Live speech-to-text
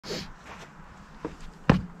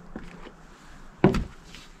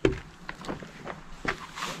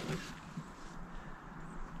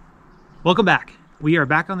Welcome back. We are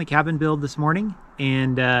back on the cabin build this morning,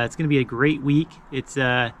 and it's going to be a great week. It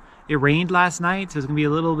rained last night, so it's going to be a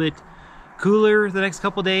little bit cooler the next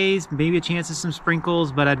couple days, maybe a chance of some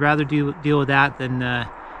sprinkles, but I'd rather deal with that than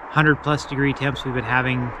 100+ degree temps we've been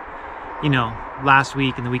having, you know, last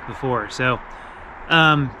week and the week before. So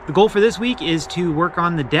the goal for this week is to work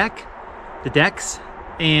on the decks,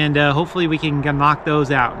 and hopefully we can knock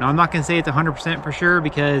those out. Now, I'm not going to say it's 100% for sure,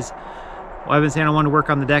 because well, I've been saying I want to work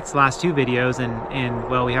on the decks the last 2 videos, and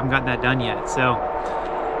well, we haven't gotten that done yet. So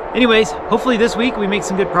anyways, hopefully this week we make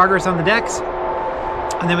some good progress on the decks,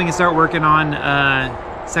 and then we can start working on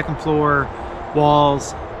second floor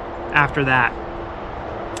walls after that.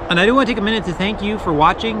 And I do want to take a minute to thank you for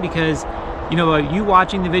watching, because you know, you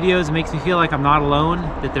watching the videos makes me feel like I'm not alone,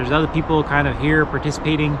 that there's other people kind of here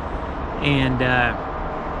participating, and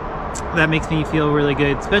that makes me feel really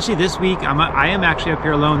good, especially this week. I am actually up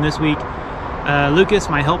here alone this week. Lucas,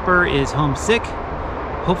 my helper, is homesick.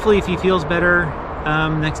 Hopefully if he feels better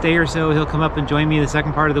next day or so, he'll come up and join me the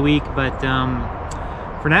second part of the week, but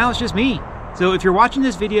for now it's just me. So if you're watching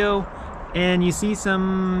this video and you see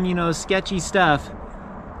some, you know, sketchy stuff,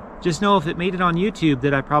 just know if it made it on YouTube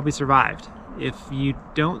that I probably survived. If you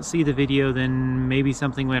don't see the video, then maybe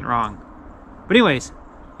something went wrong. But anyways,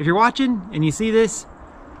 if you're watching and you see this,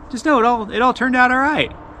 just know it all turned out all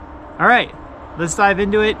right. All right, let's dive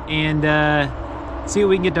into it and see what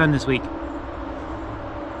we can get done this week.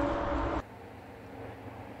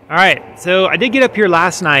 All right, so I did get up here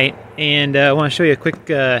last night, and I want to show you a quick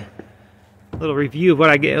little review of what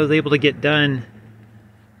I was able to get done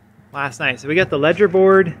last night. So we got the ledger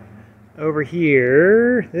board over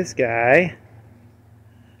here, this guy,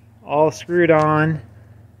 all screwed on,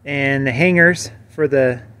 and the hangers for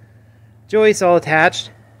the joists all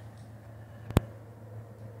attached.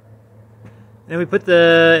 Then we put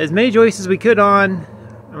as many joists as we could on,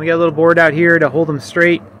 and we got a little board out here to hold them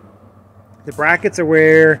straight. The brackets are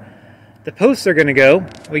where the posts are going to go.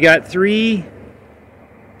 We got 3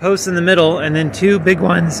 posts in the middle, and then 2 big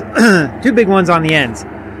ones, 2 big ones on the ends.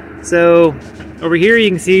 So over here you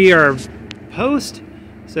can see our post.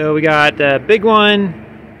 So we got a big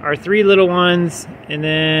one, our 3 little ones, and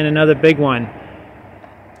then another big one.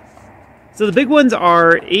 So the big ones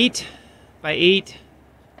are 8 by 8,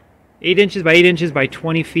 8 inches by 8 inches by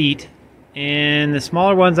 20 feet. And the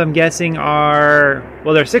smaller ones, I'm guessing, are,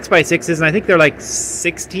 well, they're 6 by 6s, and I think they're like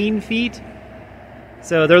 16 feet.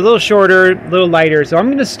 So they're a little shorter, a little lighter. So I'm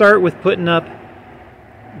going to start with putting up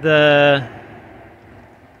the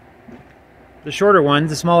shorter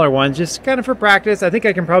ones, the smaller ones, just kind of for practice. I think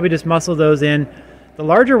I can probably just muscle those in. The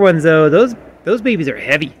larger ones, though, those babies are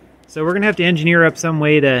heavy. So we're going to have to engineer up some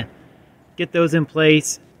way to get those in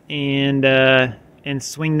place and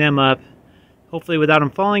swing them up, hopefully without them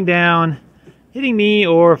falling down, hitting me,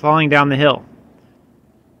 or falling down the hill.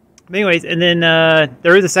 But anyways, and then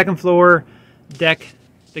there is a second floor deck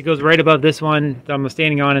that goes right above this one that I'm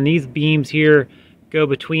standing on, and these beams here go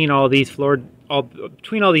between all these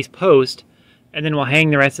between all these posts, and then we'll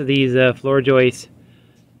hang the rest of these floor joists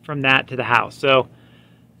from that to the house. So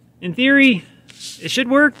in theory, it should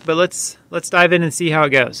work, but let's dive in and see how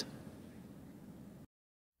it goes.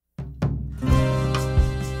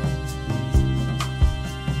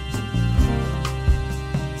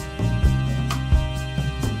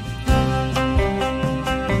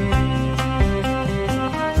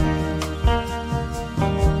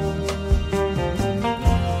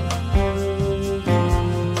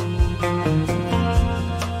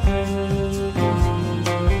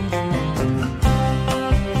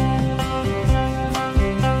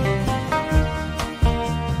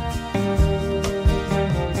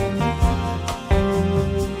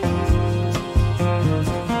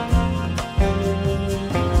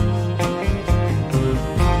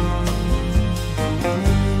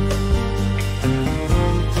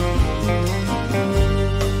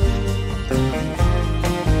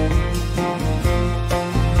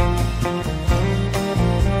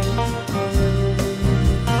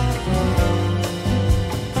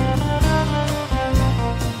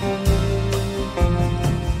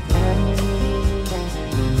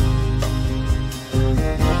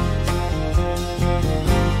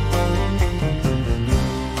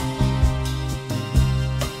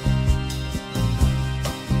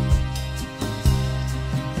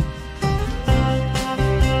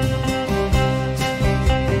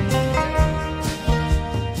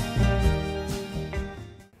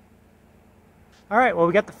 All right, well,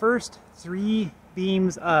 we got the first 3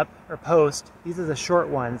 beams up, or posts. These are the short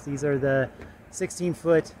ones. These are the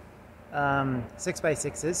 16-foot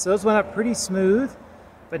 6x6s. So those went up pretty smooth,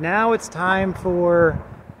 but now it's time for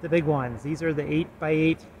the big ones. These are the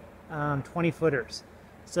 8x8 20-footers.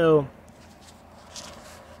 So you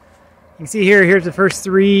can see here's the first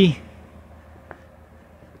 3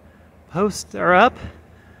 posts are up.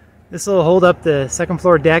 This will hold up the second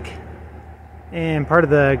floor deck and part of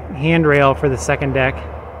the handrail for the second deck.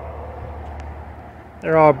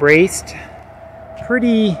 They're all braced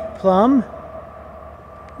pretty plumb,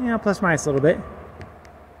 plus minus a little bit.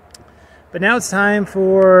 But now it's time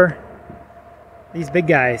for these big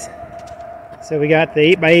guys. So we got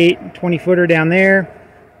the 8x8 20-footer down there.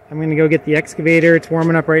 I'm going to go get the excavator. It's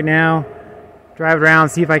warming up right now. Drive it around,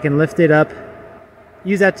 see if I can lift it up.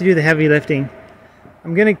 Use that to do the heavy lifting.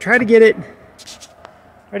 I'm going to try to get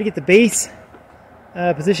the base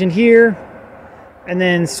positioned here, and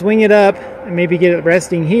then swing it up and maybe get it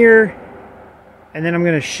resting here, and then I'm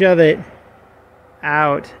going to shove it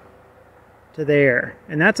out to there.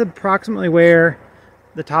 And that's approximately where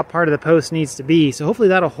the top part of the post needs to be. So hopefully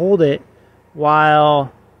that'll hold it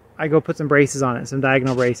while I go put some braces on it, some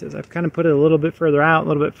diagonal braces. I've kind of put it a little bit further out, a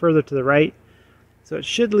little bit further to the right. So it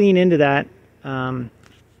should lean into that. But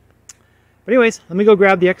anyways, let me go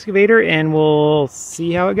grab the excavator and we'll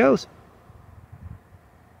see how it goes.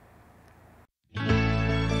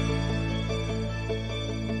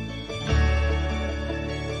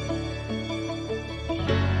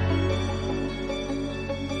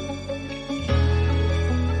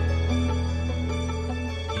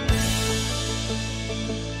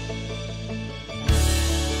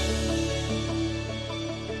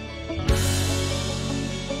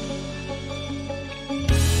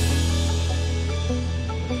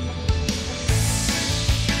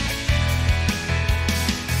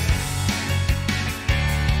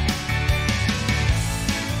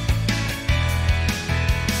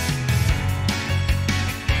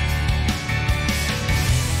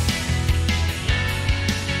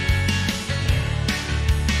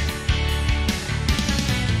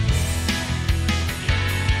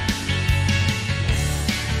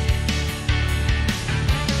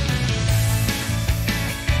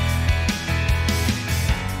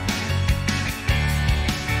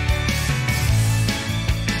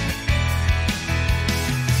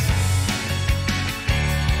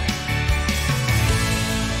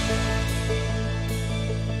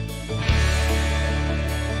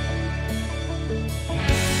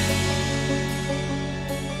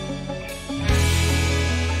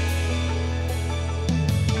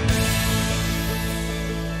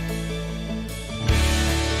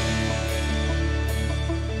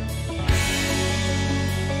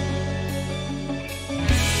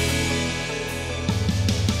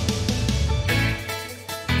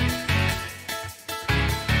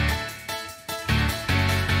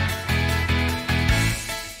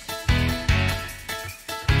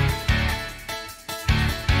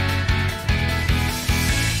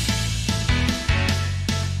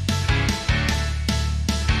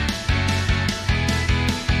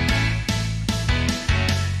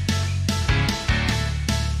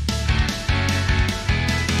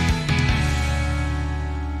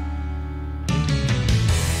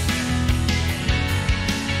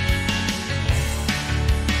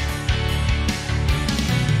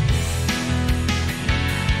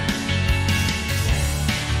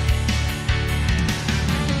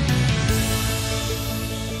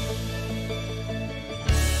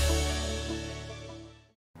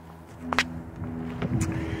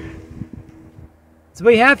 So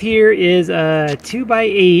what we have here is a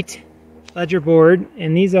 2x8 ledger board,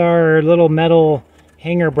 and these are little metal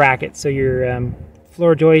hanger brackets. So your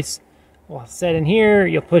floor joists will set in here,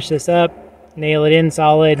 you'll push this up, nail it in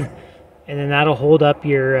solid, and then that'll hold up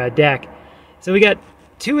your deck. So we got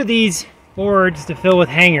 2 of these boards to fill with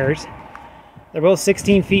hangers. They're both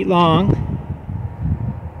 16 feet long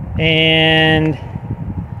and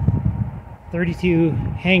 32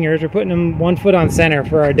 hangers. We're putting them 1 foot on center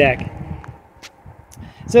for our deck.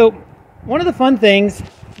 So one of the fun things,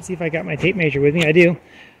 let's see if I got my tape measure with me, I do,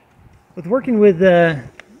 with working with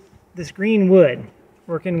this green wood,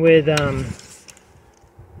 working with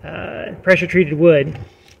pressure treated wood,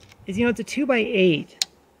 is, it's a 2x8.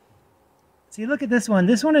 So you look at this one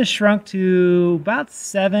is shrunk to about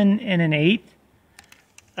 7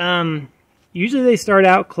 1/8. Usually they start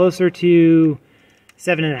out closer to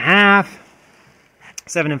 7 1/2,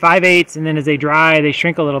 7 5/8, and then as they dry, they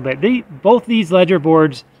shrink a little bit. Both these ledger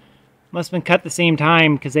boards must have been cut at the same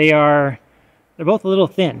time because they're both a little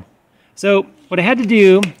thin. So what I had to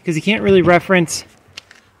do, because you can't really reference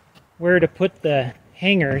where to put the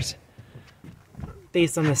hangers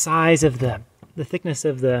based on the size of the thickness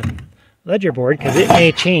of the ledger board because it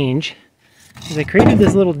may change. Is I created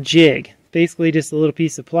this little jig, basically just a little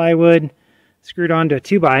piece of plywood screwed onto a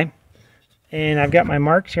 2x. And I've got my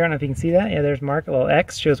marks here. I don't know if you can see that. Yeah, there's mark, a little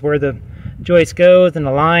X shows where the joist goes and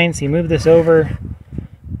the line. So you move this over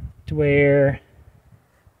to where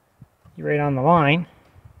you're right on the line.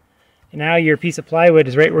 And now your piece of plywood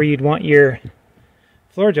is right where you'd want your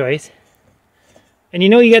floor joist. And you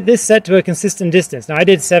know you got this set to a consistent distance. Now I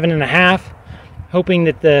did 7.5, hoping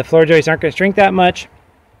that the floor joists aren't going to shrink that much.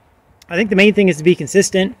 I think the main thing is to be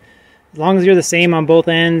consistent. As long as you're the same on both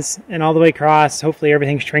ends and all the way across, hopefully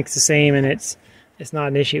everything shrinks the same and it's not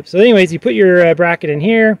an issue. So anyways, you put your bracket in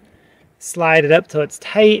here, slide it up till it's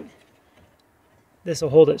tight. This will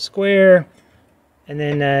hold it square, and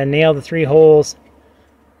then nail the 3 holes,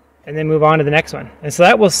 and then move on to the next one. And so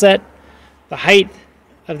that will set the height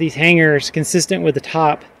of these hangers consistent with the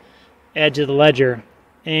top edge of the ledger.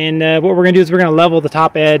 And what we're going to do is we're going to level the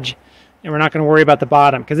top edge, and we're not going to worry about the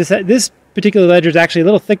bottom, because this particular ledger is actually a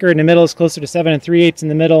little thicker in the middle. It's closer to 7 3/8 in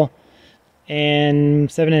the middle and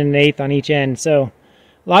 7 1/8 on each end. So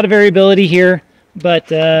a lot of variability here, but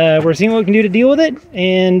we're seeing what we can do to deal with it,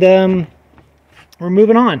 and we're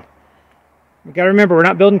moving on. We've got to remember, we're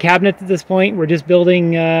not building cabinets at this point. We're just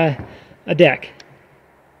building a deck.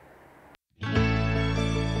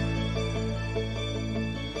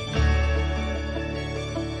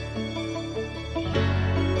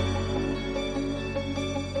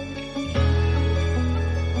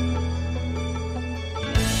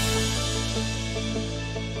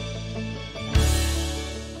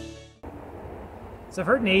 So I've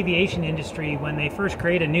heard in the aviation industry, when they first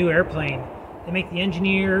create a new airplane, they make the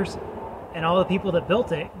engineers and all the people that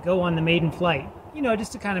built it go on the maiden flight. You know,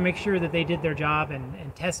 just to kind of make sure that they did their job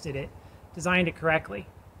and tested it, designed it correctly.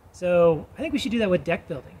 So I think we should do that with deck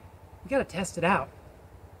building. We got to test it out.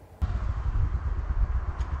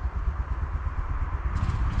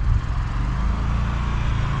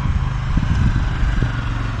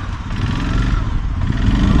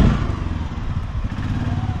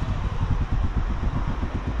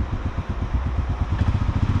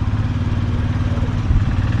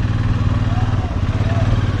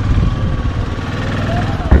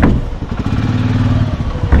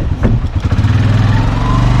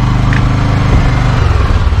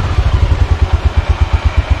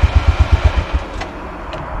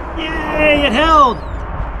 It held!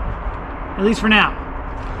 At least for now.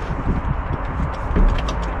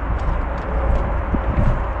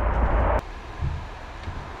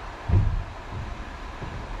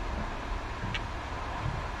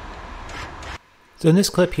 So in this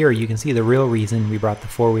clip here, you can see the real reason we brought the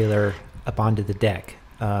four-wheeler up onto the deck.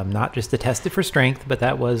 Not just to test it for strength, but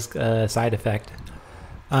that was a side effect.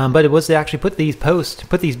 But it was to actually put these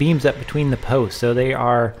beams up between the posts. So they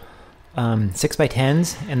are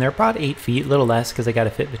 6x10s, and they're about 8 feet, a little less because they got to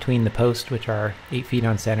fit between the posts, which are 8 feet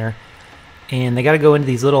on center. And they got to go into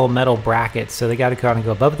these little metal brackets, so they got to kind of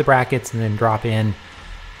go above the brackets and then drop in.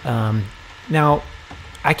 Now,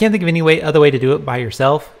 I can't think of any other way to do it by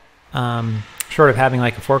yourself, short of having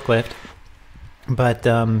like a forklift. But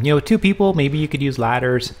you know, 2 people, maybe you could use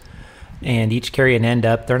ladders and each carry an end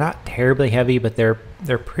up. They're not terribly heavy, but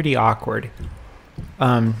they're pretty awkward.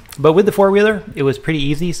 But with the four-wheeler, it was pretty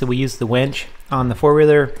easy. So we used the winch on the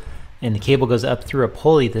four-wheeler, and the cable goes up through a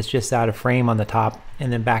pulley that's just out of frame on the top,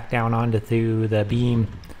 and then back down through the beam.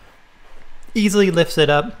 Easily lifts it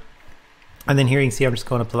up. And then here you can see I'm just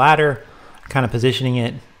going up the ladder, kind of positioning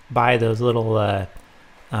it by those little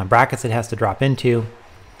brackets it has to drop into.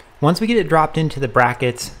 Once we get it dropped into the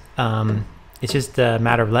brackets, it's just a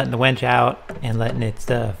matter of letting the winch out and letting it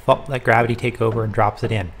let gravity take over and drops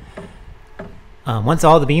it in. Once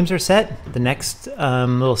all the beams are set, the next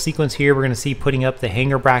little sequence here, we're going to see putting up the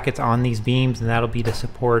hanger brackets on these beams, and that'll be to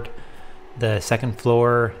support the second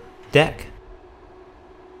floor deck.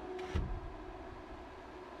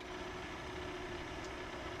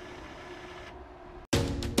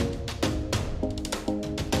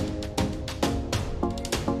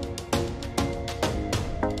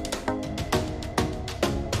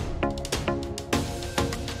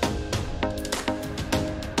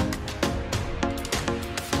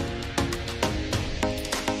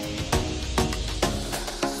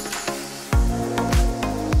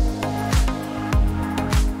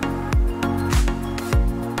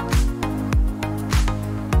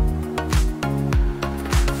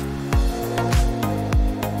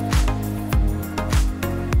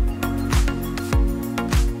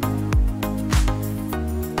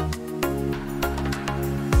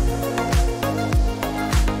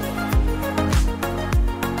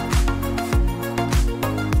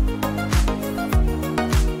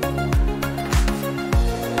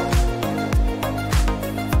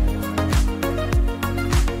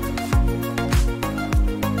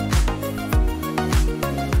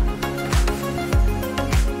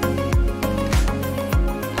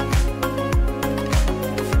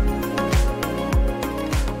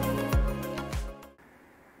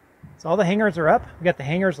 So all the hangers are up. We got the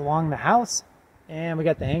hangers along the house, and we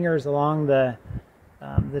got the hangers along the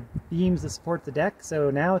beams that support the deck. So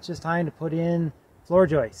now it's just time to put in floor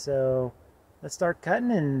joists. So let's start cutting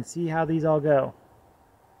and see how these all go.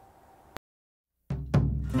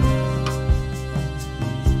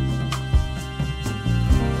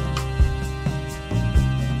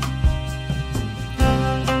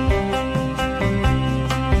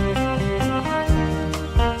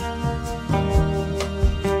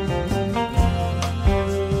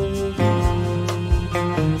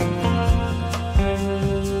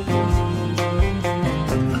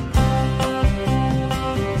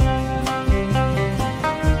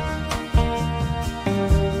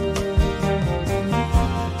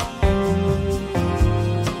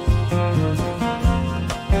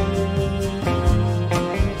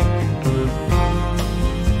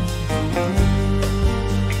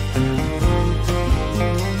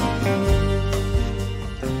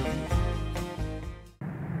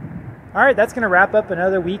 All right, that's going to wrap up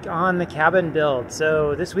another week on the cabin build.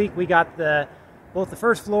 So this week we got both the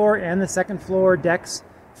first floor and the second floor decks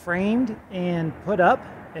framed and put up,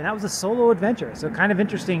 and that was a solo adventure. So kind of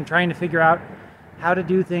interesting trying to figure out how to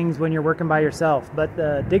do things when you're working by yourself. But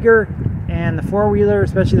the digger and the four-wheeler,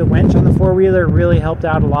 especially the winch on the four-wheeler, really helped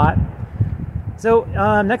out a lot. So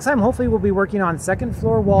next time hopefully we'll be working on second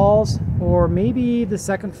floor walls, or maybe the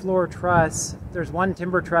second floor truss. There's one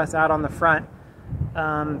timber truss out on the front.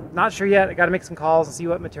 Not sure yet. I got to make some calls and see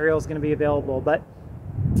what material is going to be available. But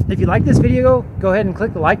if you like this video, go ahead and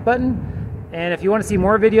click the like button. And if you want to see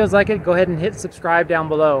more videos like it, go ahead and hit subscribe down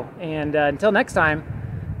below. And until next time,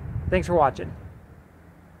 thanks for watching.